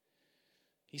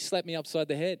 He slapped me upside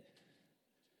the head.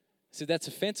 I said, that's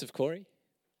offensive, Corey.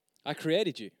 I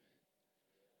created you.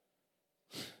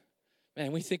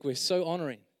 Man, we think we're so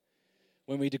honoring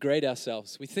when we degrade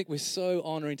ourselves. We think we're so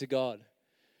honoring to God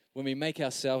when we make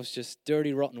ourselves just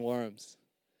dirty, rotten worms.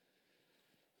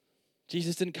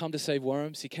 Jesus didn't come to save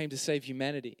worms. He came to save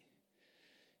humanity.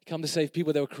 He came to save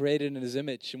people that were created in His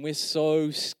image. And we're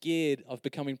so scared of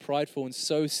becoming prideful and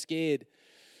so scared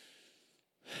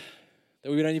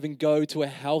that we don't even go to a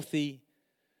healthy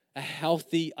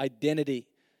identity.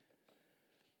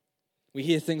 We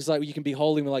hear things like, you can be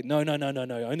holy, and we're like, no,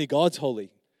 only God's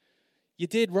holy. You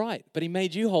did right, but He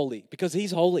made you holy because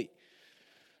He's holy.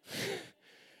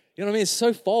 You know what I mean? It's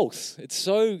so false. It's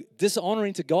so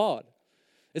dishonoring to God.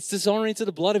 It's dishonoring to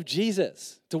the blood of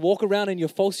Jesus to walk around in your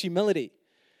false humility.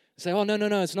 Say, oh, no,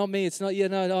 it's not me. It's not,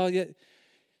 yeah.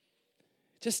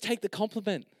 Just take the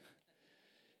compliment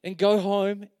and go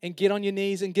home and get on your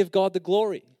knees and give God the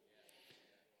glory.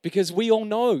 Because we all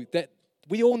know,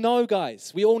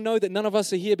 guys. We all know that none of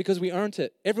us are here because we earned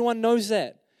it. Everyone knows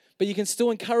that. But you can still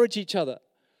encourage each other.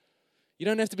 You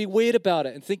don't have to be weird about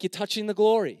it and think you're touching the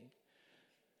glory.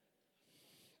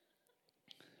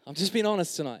 I'm just being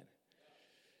honest tonight.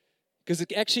 Because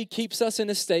it actually keeps us in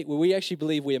a state where we actually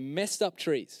believe we are messed up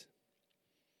trees.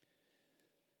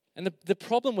 And the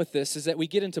problem with this is that we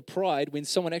get into pride when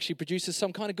someone actually produces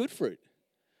some kind of good fruit.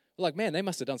 We're like, man, they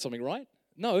must have done something right.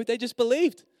 No, they just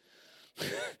believed.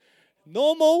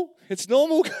 Normal. It's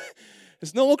normal.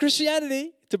 It's normal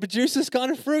Christianity to produce this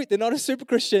kind of fruit. They're not a super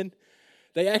Christian.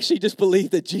 They actually just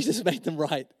believe that Jesus made them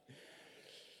right.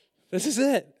 This is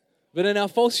it. But in our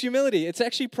false humility, it's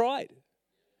actually pride.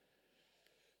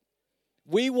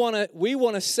 We want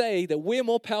to say that we're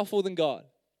more powerful than God.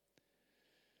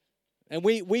 And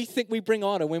we think we bring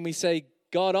honor when we say,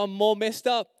 God, I'm more messed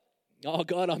up. Oh,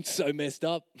 God, I'm so messed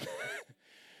up.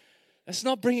 That's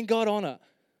not bringing God honor.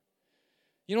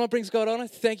 You know what brings God honor?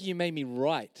 Thank you, you made me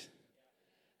right.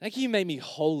 Thank you, you made me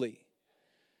holy.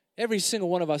 Every single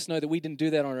one of us know that we didn't do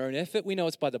that on our own effort. We know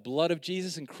it's by the blood of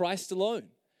Jesus and Christ alone.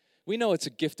 We know it's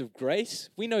a gift of grace.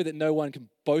 We know that no one can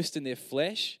boast in their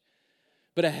flesh.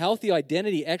 But a healthy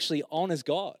identity actually honors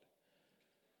God.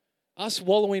 Us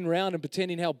wallowing around and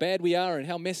pretending how bad we are and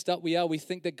how messed up we are, we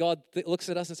think that God looks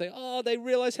at us and say, oh, they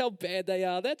realize how bad they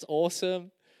are. That's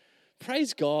awesome.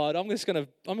 Praise God. I'm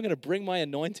gonna bring my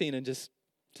anointing and just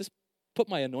put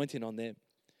my anointing on them.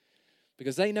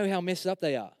 Because they know how messed up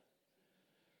they are.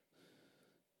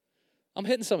 I'm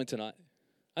hitting something tonight.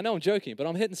 I know I'm joking, but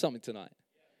I'm hitting something tonight.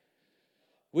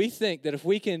 We think that if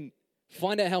we can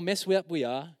find out how messed up we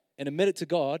are and admit it to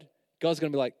God, God's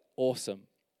going to be like, awesome.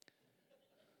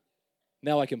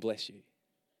 Now I can bless you.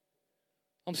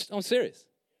 I'm serious.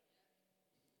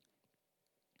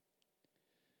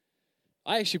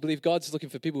 I actually believe God's looking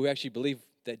for people who actually believe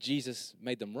that Jesus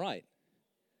made them right.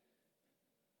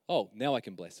 Oh, now I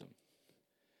can bless them.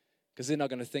 Because they're not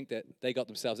going to think that they got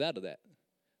themselves out of that.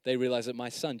 They realize that my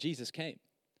son, Jesus, came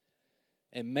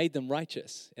and made them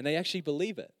righteous. And they actually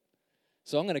believe it.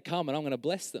 So I'm going to come and I'm going to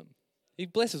bless them. He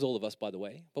blesses all of us, by the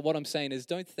way. But what I'm saying is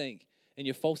don't think in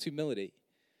your false humility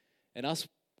and us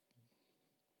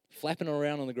flapping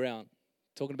around on the ground,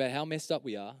 talking about how messed up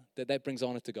we are, that brings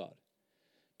honor to God.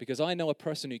 Because I know a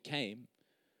person who came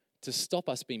to stop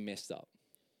us being messed up.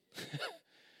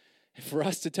 And for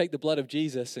us to take the blood of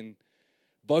Jesus and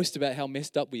boast about how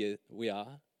messed up we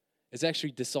are is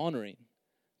actually dishonoring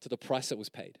to the price that was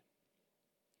paid.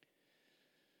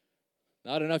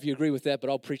 Now, I don't know if you agree with that, but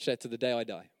I'll preach that to the day I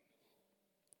die.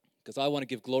 Because I want to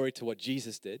give glory to what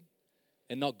Jesus did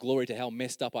and not glory to how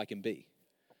messed up I can be.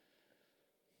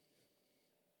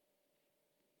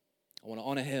 I want to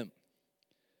honor Him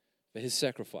for His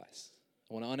sacrifice.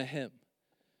 I want to honor Him.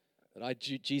 That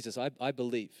Jesus, I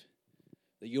believe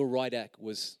that your right act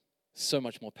was so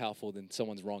much more powerful than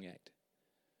someone's wrong act.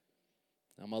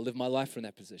 I'm going to live my life from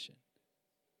that position.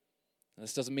 And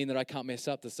this doesn't mean that I can't mess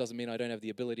up. This doesn't mean I don't have the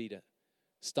ability to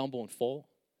stumble and fall.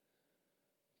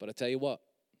 But I tell you what,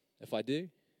 if I do,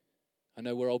 I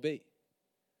know where I'll be.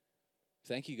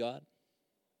 Thank you, God.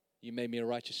 You made me a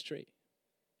righteous tree.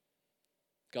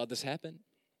 God, this happened.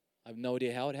 I have no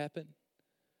idea how it happened.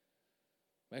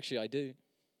 Actually, I do.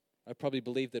 I probably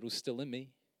believe that it was still in me.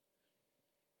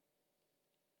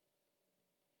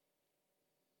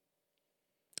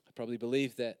 I probably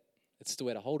believed that it still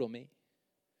had a hold on me.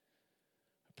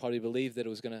 I probably believed that it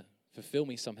was going to fulfill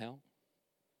me somehow,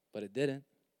 but it didn't.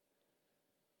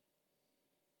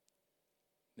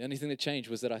 The only thing that changed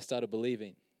was that I started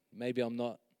believing maybe I'm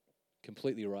not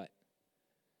completely right.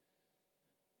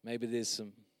 Maybe there's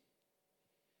some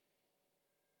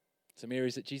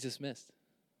areas that Jesus missed.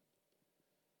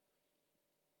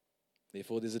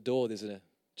 Therefore, there's a door, there's a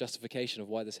justification of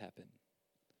why this happened.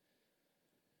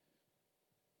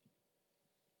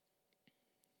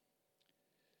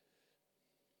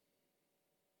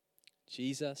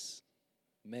 Jesus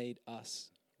made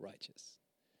us righteous.